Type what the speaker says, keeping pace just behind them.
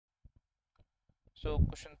So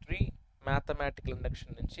question 3 mathematical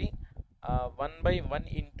induction నుంచి 1 by 1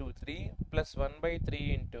 into 3 plus 1 by 3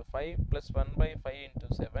 into 5 plus 1 by 5 into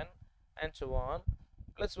 7 and so on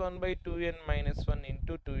plus 1 by 2n minus 1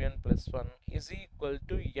 into 2n plus 1 is equal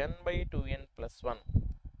to n by 2n plus 1.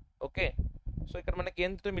 Okay, so ఇక్కడ మనకి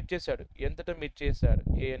ఎంత term ఇచ్చేసాడు,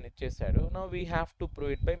 an ఇచ్చేసాడు. Now we have to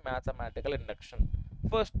prove it by mathematical induction.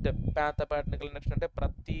 First step mathematical induction అంటే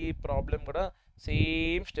ప్రతి problem కూడా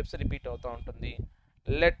same steps repeat అవుతూ ఉంటుంది.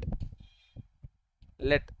 Let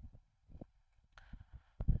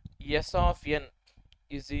s of n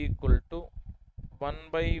is equal to 1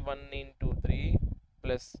 by 1 into 3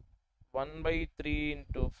 plus 1 by 3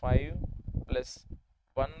 into 5 plus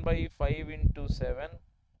 1 by 5 into 7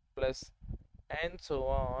 plus and so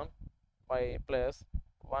on by plus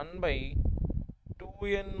 1 by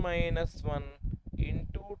 2n minus 1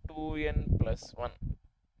 into 2n plus 1.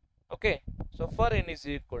 Okay, so for n is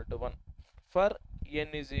equal to 1, for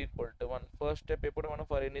n is equal to 1, first step ఎప్పుడు మనం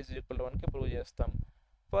for n is equal to 1 కి prove చేస్తాం.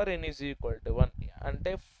 for n is equal to 1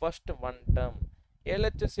 అంటే first one term.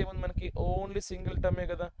 LHS ఏముంది మనకి, only single టర్మే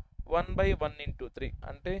కదా, 1 by 1 into 3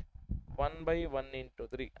 అంటే 1 by 1 into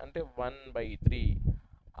 3 అంటే 1 by 3.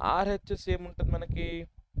 RHS ఏముంటుంది మనకి,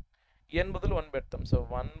 n బదులు 1 పెడతాం. So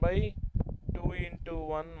 1 by 2 into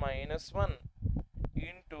 1 minus 1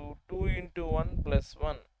 into 2 into 1 plus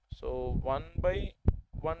 1. So 1 by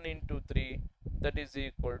 1 into 3 that is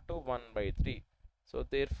equal to 1 by 3. So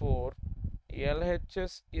therefore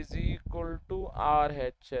LHS is equal to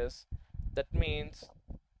RHS. That means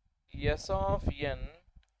S of n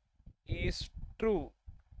is true.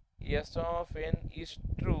 S of n is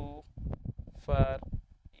true for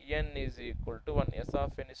n is equal to 1. S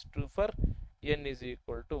of n is true for n is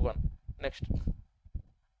equal to 1. Next,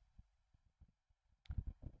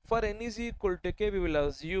 for n is equal to k, we will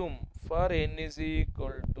assume, for n is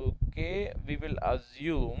equal to k, we will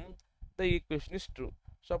assume the equation is true.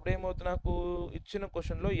 So అప్పుడు ఏమవుతుంది, నాకు ఇచ్చిన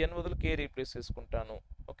క్వశ్చన్లో n బదులు k replace చేసుకుంటాను.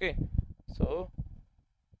 Okay, so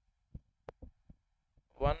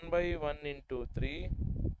 1 by 1 into 3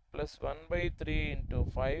 plus 1 by 3 into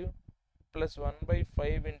 5 plus 1 by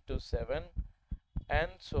 5 into 7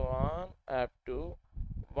 and so on up to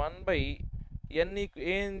 1 by n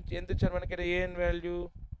ఎంత ఇచ్చారు మనకి an value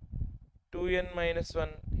 2n minus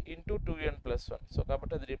 1 into 2n plus 1. So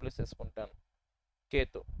కాబట్టి అది రీప్లేస్ చేసుకుంటాను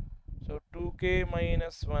kతో. So 2k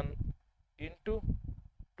minus 1 into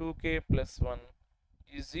 2k plus 1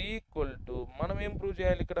 is equal to, మనం ఏం prove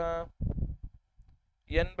చేయాలి ఇక్కడ,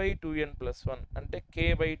 n by 2n plus 1 అంటే k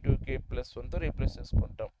by 2k plus 1తో replace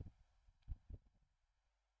చేసుకుంటాం.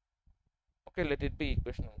 Okay, let it be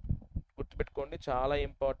equation. గుర్తుపెట్టుకోండి, చాలా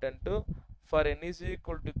important. For n is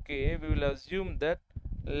equal to k, we will assume that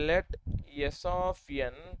let s of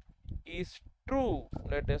n is true.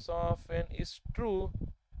 Let s of n is true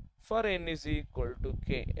for n is equal to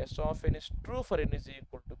k. S of n is true for n is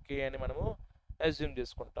equal to k అని మనము assume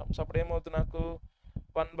చేసుకుంటాం. So అప్పుడు ఏమవుతుంది, నాకు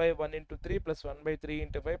 1 by 1 into 3 plus 1 by 3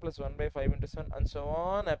 into 5 plus 1 by 5 into 7 and so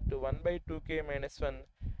on up to 1 by 2k minus 1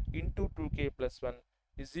 into 2k plus 1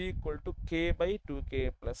 is equal to k by 2k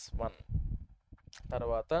plus 1.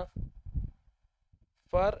 తర్వాత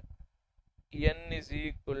for n is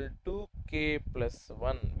equal to k plus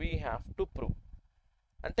 1 we have to prove.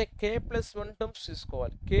 అంటే k plus 1 terms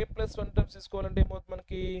తీసుకోవాలి. k plus 1 terms తీసుకోవాలంటే ఏమవుతుంది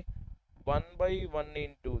మనకి, 1 by 1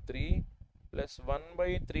 into 3 plus 1 by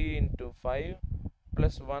 3 into 5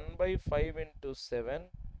 plus 1 by 5 into 7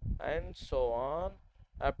 and so on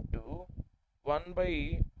up to 1 by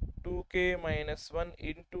 2k minus 1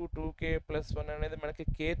 into 2k plus 1 అనేది మనకి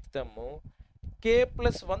kth term. k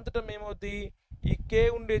plus 1th term ఏమవుతుంది, ఈ k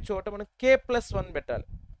ఉండే చోట మనం k plus 1 పెట్టాలి.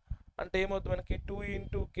 అంటే ఏమవుతుంది మనకి, 2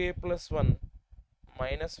 into k plus 1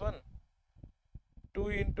 minus 1 2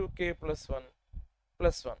 into k plus 1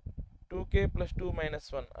 plus 1 2k plus 2 minus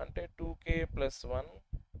 1 అంటే 2k plus 1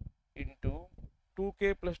 into 2k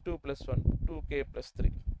plus 2 plus 1 2k plus 3.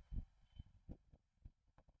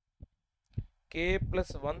 k plus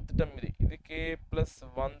 1th term ఇది k plus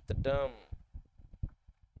 1th term.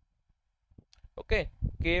 Okay,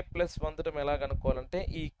 k plus 1th term ఎలా కనుక్కోవాలంటే,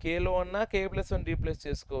 ఈ kలో అన్నా k plus 1 replace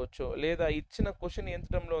చేసుకోవచ్చు, లేదా ఇచ్చిన question ఎంత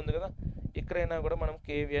టర్మ్లో ఉంది కదా ఇక్కడైనా కూడా మనం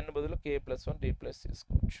n బదులు k plus 1 రీప్లేస్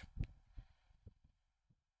చేసుకోవచ్చు.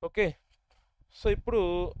 ఓకే, సో ఇప్పుడు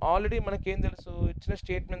ఆల్రెడీ మనకేం తెలుసు ఇచ్చిన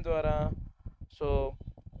స్టేట్మెంట్ ద్వారా. సో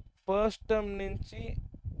ఫస్ట్ టర్మ్ నుంచి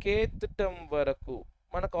kth టర్మ్ వరకు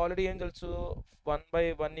మనకు ఆల్రెడీ ఏం తెలుసు, 1 by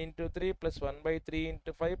 1 into 3 plus 1 by 3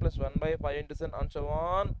 into 5 plus 1 by 5 into 7 and so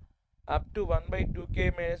on up to 1 by 2k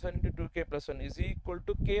minus 1 into 2k plus 1 is equal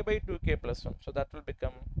to k by 2k plus 1. So that will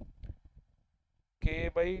become k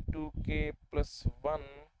by 2k plus 1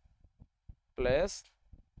 plus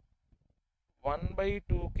 1 by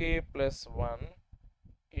 2k plus 1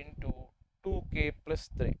 into 2k plus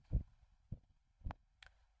 3.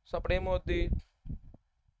 So అప్పుడు ఏమవుద్ది,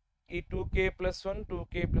 ఈ 2k plus 1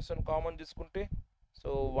 2k plus 1 common తీసుకుంటే so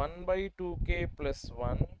 1 by 2k plus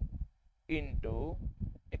 1 into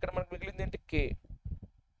ఇక్కడ మనకు మిగిలింది ఏంటి k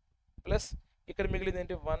plus ఇక్కడ మిగిలింది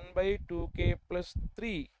ఏంటి 1 by 2k plus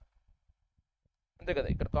 3 అంతే కదా.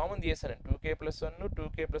 ఇక్కడ కామన్ చేశాను 2k plus 1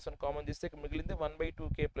 2k plus 1 common చేస్తే ఇక్కడ మిగిలింది 1 by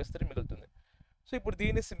 2k plus 3 మిగులుతుంది. సో ఇప్పుడు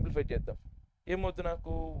దీన్ని సింప్లిఫై చేద్దాం. ఏమవుతుంది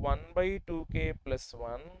నాకు 1 by 2k plus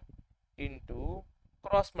 1 into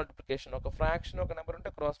cross multiplication, ఒక ఫ్రాక్షన్ ఒక నెంబర్ ఉంటే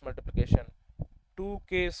cross multiplication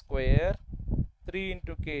 2k square 3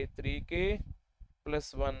 into k 3k plus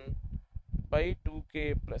 1 by 2k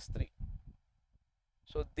plus 3.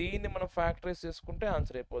 So దీన్ని మనం ఫ్యాక్టరైజ్ చేసుకుంటే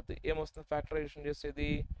ఆన్సర్ అయిపోద్ది. ఏమొస్తుంది ఫ్యాక్టరైజేషన్ చేసేది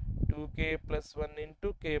 2k plus 1 into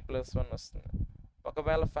k plus 1 వస్తుంది.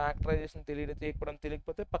 ఒకవేళ ఫ్యాక్టరైజేషన్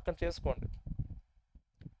తెలియకపోతే పక్కన చేసుకోండి.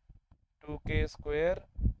 2k square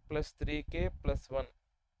plus 3k plus 1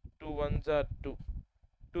 2 1s are 2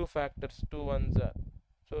 2 factors 2 1s are,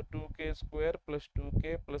 so 2k square plus 2k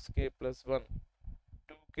plus k plus 1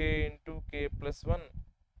 2k into k plus 1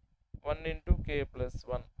 1 into k plus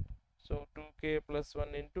 1, so 2k plus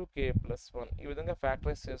 1 into k plus 1 ఈ విధంగా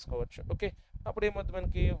factorise చేసుకోవచ్చు. Okay, అప్పుడు ఏమవుతుంది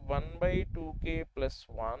మనకి 1 by 2k plus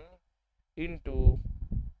 1 into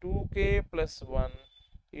 2k plus 1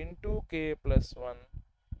 into k plus 1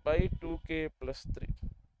 by 2k plus 3.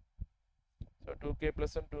 So 2k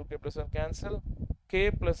plus 1 2k plus 1 cancel, k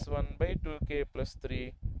plus 1 by 2k plus 3.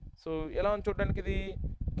 So ఎలా ఉంది చూడడానికి, ఇది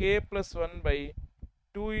k plus 1 by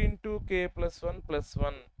 2 into k plus 1 plus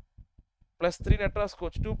 1 plus 3 net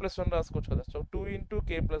రాసుకోవచ్చు, 2 plus 1 రాసుకోవచ్చు కదా. So 2 into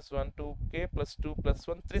k plus 1 2k plus 2 plus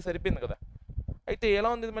 1 3 సరిపోయింది కదా. అయితే ఎలా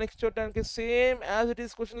ఉంది మనకి చూడడానికి, సేమ్ యాజ్ ఇట్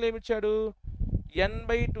ఈస్ క్వశ్చన్లో ఏమి ఇచ్చాడు n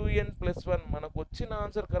by 2n plus 1. మనకు వచ్చిన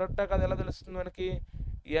ఆన్సర్ కరెక్టా కాదు ఎలా తెలుస్తుంది మనకి,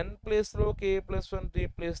 n ప్లేస్లో k plus 1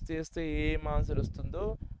 రీప్లేస్ చేస్తే ఏం ఆన్సర్ వస్తుందో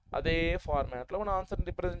అదే ఫార్మాట్లో మనం ఆన్సర్ని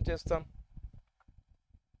రిప్రజెంట్ చేస్తాం.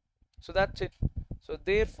 So that's it. So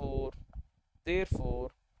therefore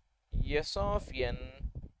s of n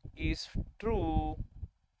is true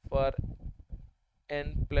for n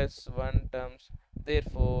plus 1 terms.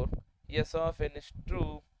 Therefore s of n is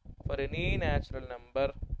true for any natural number.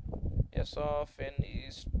 S of n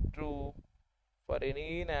is true for any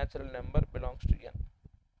natural number belongs to n.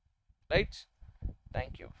 Right?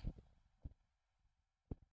 Thank you.